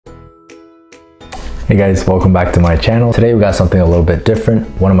Hey guys, welcome back to my channel. Today we got something a little bit different.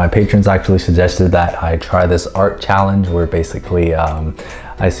 One of my patrons actually suggested that I try this art challenge where basically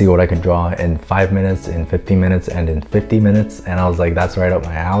I see what I can draw in 5 minutes, in 15 minutes, and in 50 minutes. And I was like, that's right up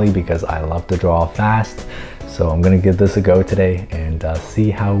my alley because I love to draw fast. So I'm gonna give this a go today and see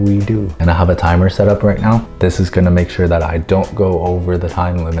how we do. And I have a timer set up right now. This is gonna make sure that I don't go over the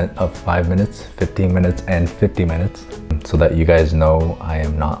time limit of 5 minutes, 15 minutes, and 50 minutes so that you guys know I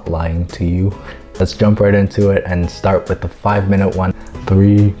am not lying to you. Let's jump right into it and start with the 5-minute one.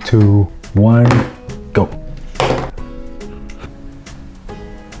 3, 2, 1, go.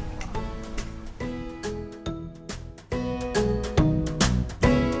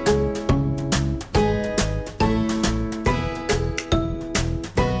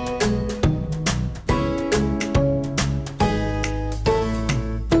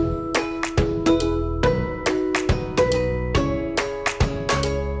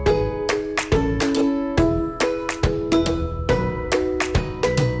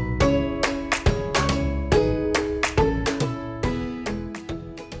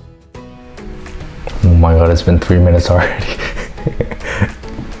 Oh my god, it's been 3 minutes already.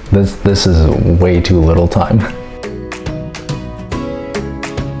 This is way too little time.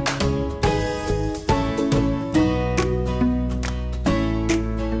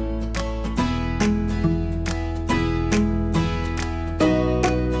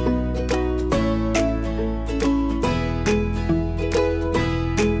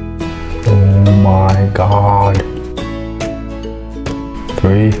 Oh my god.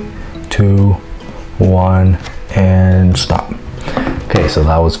 3, 2, 1, and stop. Okay, so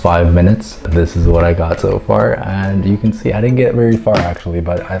that was 5 minutes. This is what I got so far, and you can see I didn't get very far actually,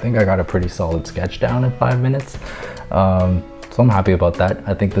 but I think I got a pretty solid sketch down in 5 minutes. So I'm happy about that.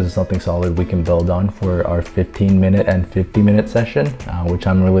 I think this is something solid we can build on for our 15-minute and 50-minute session, which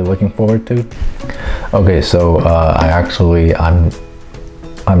I'm really looking forward to. Okay, so I'm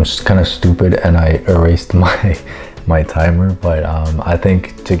kind of stupid and I erased my timer, but I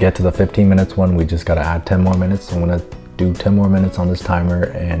think to get to the 15 minutes one, we just got to add 10 more minutes. So I'm gonna do 10 more minutes on this timer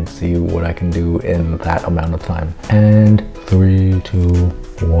and see what I can do in that amount of time. And 3, 2,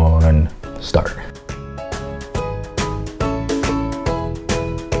 1, start.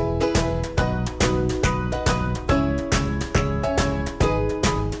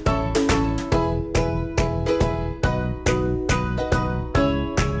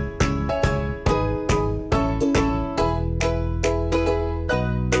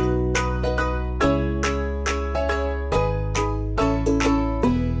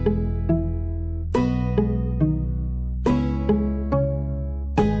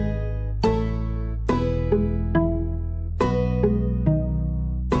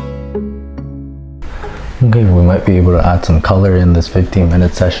 Okay, we might be able to add some color in this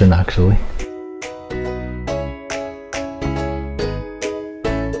 15-minute session actually.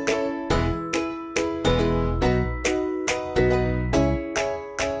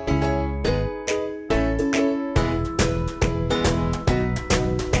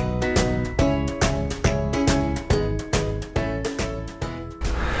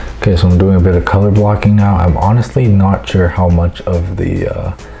 Okay, so I'm doing a bit of color blocking now. I'm honestly not sure how much of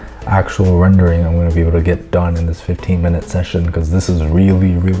the actual rendering I'm going to be able to get done in this 15-minute session because this is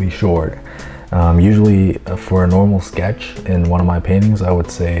really short. Usually for a normal sketch in one of my paintings, I would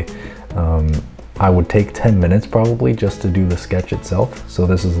say I would take 10 minutes probably just to do the sketch itself. So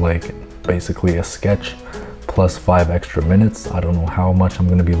this is like basically a sketch plus 5 extra minutes. I don't know how much I'm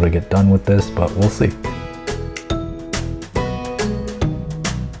going to be able to get done with this, but we'll see.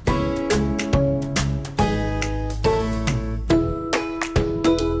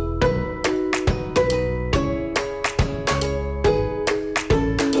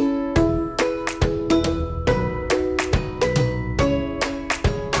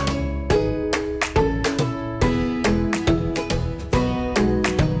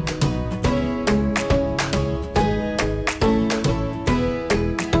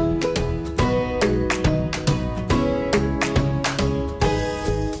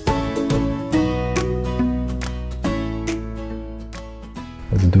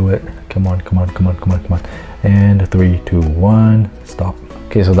 Let's do it. Come on. And 3, 2, 1, stop.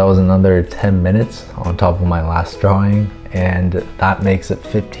 Okay, so that was another 10 minutes on top of my last drawing, and that makes it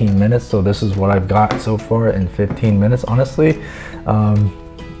 15 minutes. So this is what I've got so far in 15 minutes. Honestly, I'm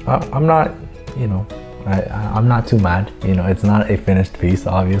not, I'm not too mad. It's not a finished piece.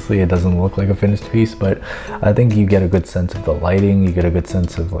 Obviously, it doesn't look like a finished piece, but I think you get a good sense of the lighting. You get a good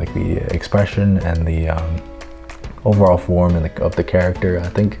sense of like the expression and the overall form and of the character.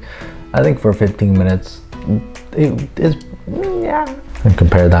 I think for 15 minutes it is, yeah, And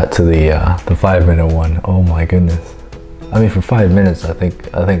compare that to the 5-minute one. Oh my goodness. I mean, for 5 minutes, I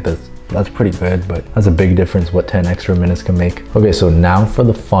think that's pretty good, but that's a big difference what 10 extra minutes can make. Okay, so now for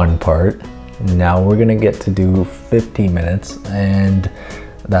the fun part. Now we're gonna get to do 50 minutes, and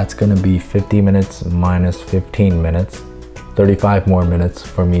that's gonna be 50 minutes minus 15 minutes. 35 more minutes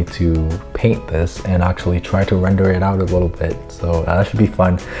for me to paint this and actually try to render it out a little bit. So that should be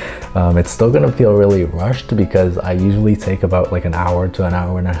fun. It's still gonna feel really rushed because I usually take about like an hour to an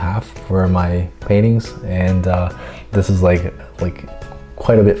hour and a half for my paintings, and this is like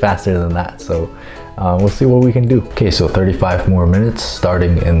quite a bit faster than that. So we'll see what we can do. Okay, so 35 more minutes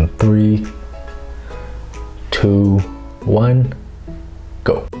starting in 3, 2, 1,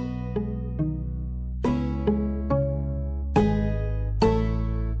 go.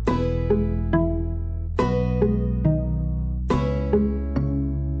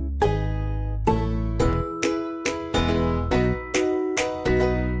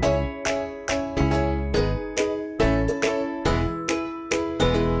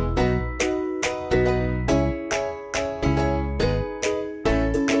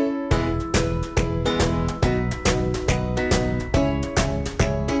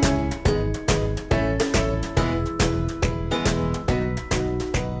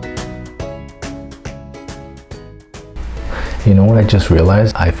 You know what I just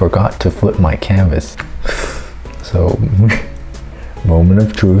realized? I forgot to flip my canvas. So, moment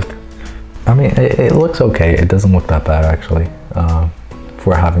of truth. I mean, it looks okay. It doesn't look that bad actually,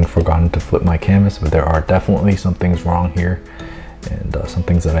 for having forgotten to flip my canvas, but there are definitely some things wrong here and some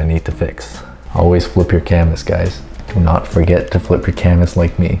things that I need to fix. Always flip your canvas, guys. Do not forget to flip your canvas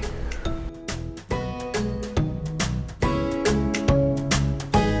like me.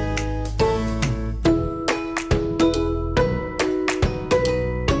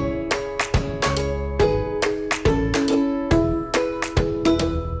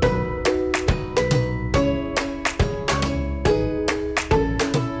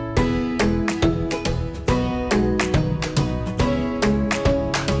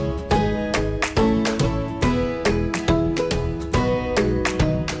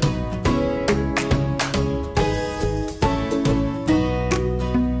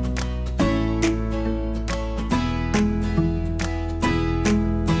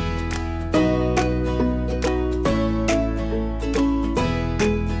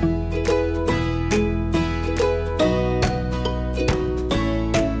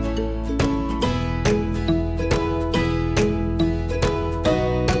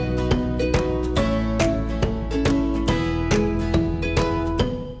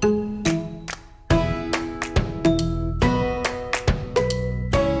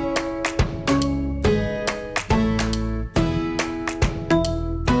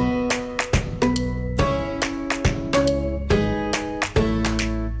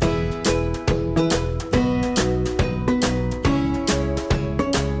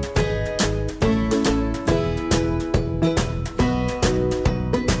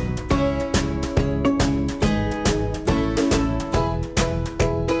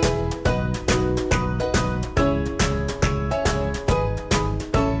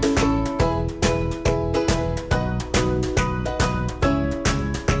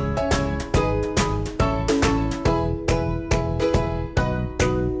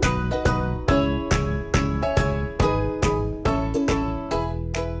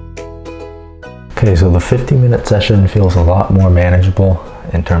 Okay, so the 50-minute session feels a lot more manageable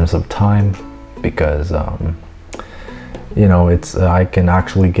in terms of time because, you know, I can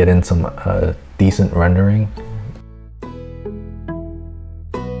actually get in some decent rendering.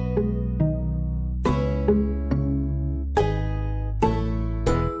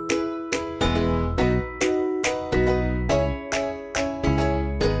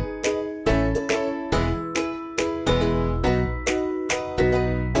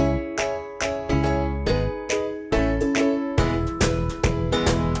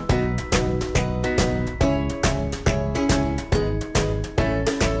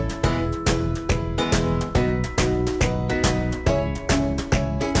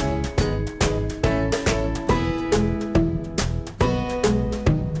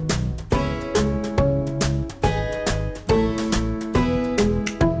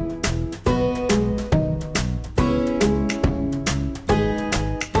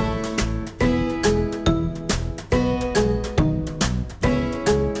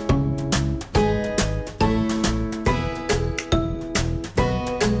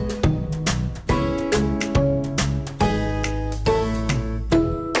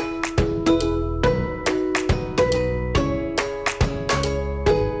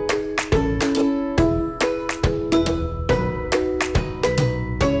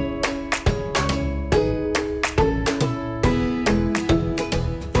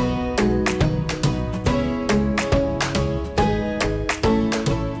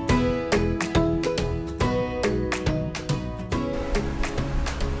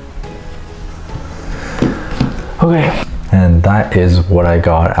 Okay, and that is what I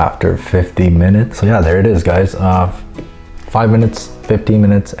got after 50 minutes. So yeah, there it is, guys. 5 minutes, 15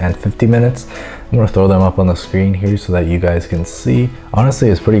 minutes, and 50 minutes. I'm gonna throw them up on the screen here so that you guys can see. Honestly,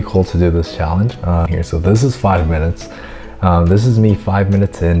 it's pretty cool to do this challenge here. So this is 5 minutes. This is me 5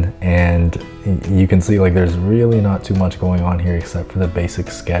 minutes in, and you can see like there's really not too much going on here except for the basic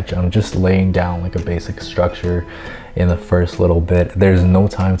sketch. I'm just laying down like a basic structure in the first little bit. There's no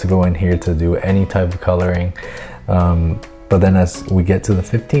time to go in here to do any type of coloring. But then as we get to the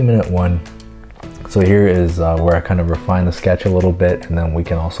 15-minute one, so here is where I kind of refine the sketch a little bit, and then we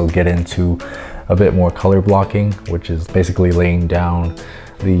can also get into a bit more color blocking, which is basically laying down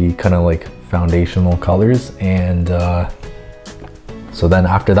the kind of like foundational colors. And so then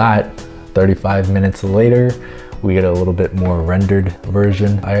after that, 35 minutes later, we get a little bit more rendered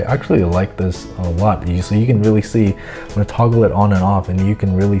version. I actually like this a lot. So you can really see, I'm gonna toggle it on and off, and you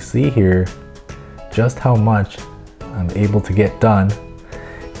can really see here just how much I'm able to get done.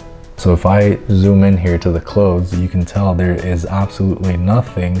 So if I zoom in here to the clothes, you can tell there is absolutely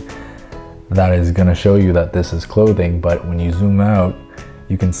nothing that is gonna show you that this is clothing. But when you zoom out,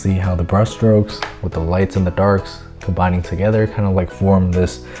 you can see how the brush strokes with the lights and the darks combining together kind of like form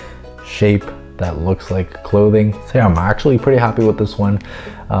this shape that looks like clothing. So yeah, I'm actually pretty happy with this one.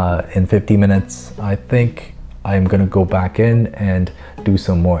 In 50 minutes, I think I'm gonna go back in and do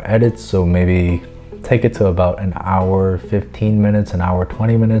some more edits. So maybe take it to about an hour 15 minutes, an hour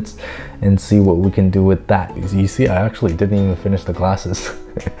 20 minutes, and see what we can do with that. You see, I actually didn't even finish the glasses.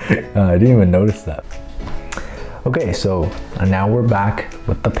 I didn't even notice that. Okay, so now we're back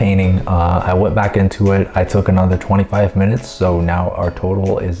with the painting. I went back into it. I took another 25 minutes. So now our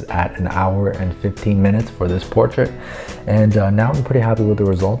total is at an hour and 15 minutes for this portrait. And now I'm pretty happy with the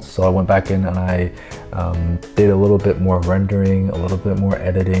results. So I went back in and I did a little bit more rendering, a little bit more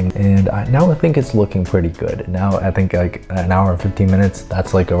editing. And now I think it's looking pretty good. Now I think like an hour and 15 minutes,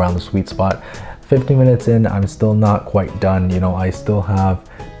 that's like around the sweet spot. 50 minutes in, I'm still not quite done. You know, I still have,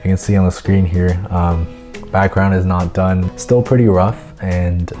 you can see on the screen here, background is not done, still pretty rough,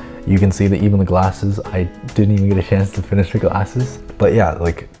 and you can see that even the glasses, I didn't even get a chance to finish the glasses. But yeah,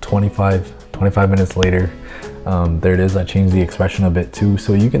 like 25 minutes later, there it is. I changed the expression a bit too,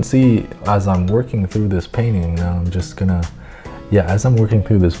 so you can see as I'm working through this painting. Now I'm just gonna, yeah, as I'm working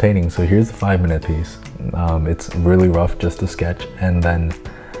through this painting, so here's the 5-minute piece. It's really rough just to sketch, and then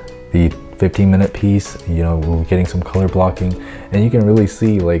the 15-minute piece, you know, we're getting some color blocking, and you can really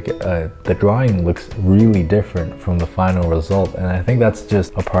see like the drawing looks really different from the final result. And I think that's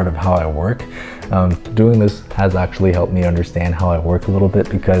just a part of how I work. Doing this has actually helped me understand how I work a little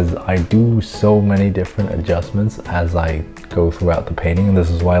bit, because I do so many different adjustments as I go throughout the painting. And this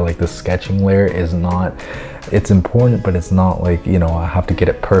is why like the sketching layer is not, it's important, but it's not like, you know, I have to get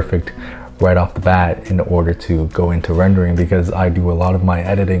it perfect right off the bat in order to go into rendering, because I do a lot of my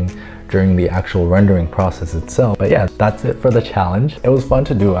editing during the actual rendering process itself. But yeah, that's it for the challenge. It was fun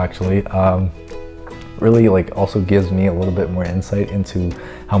to do, actually. Really like also gives me a little bit more insight into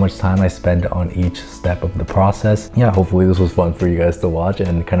how much time I spend on each step of the process. Yeah, hopefully this was fun for you guys to watch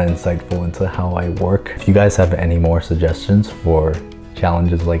and kind of insightful into how I work. If you guys have any more suggestions for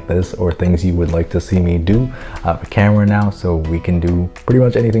challenges like this, or things you would like to see me do, I have a camera now, so we can do pretty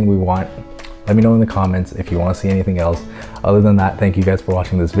much anything we want. Let me know in the comments if you want to see anything else. Other than that, thank you guys for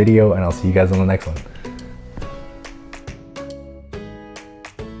watching this video, and I'll see you guys on the next one.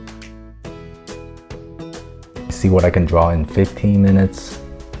 See what I can draw in 15 minutes?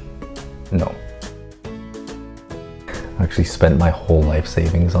 No. I actually spent my whole life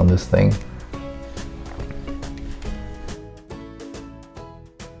savings on this thing.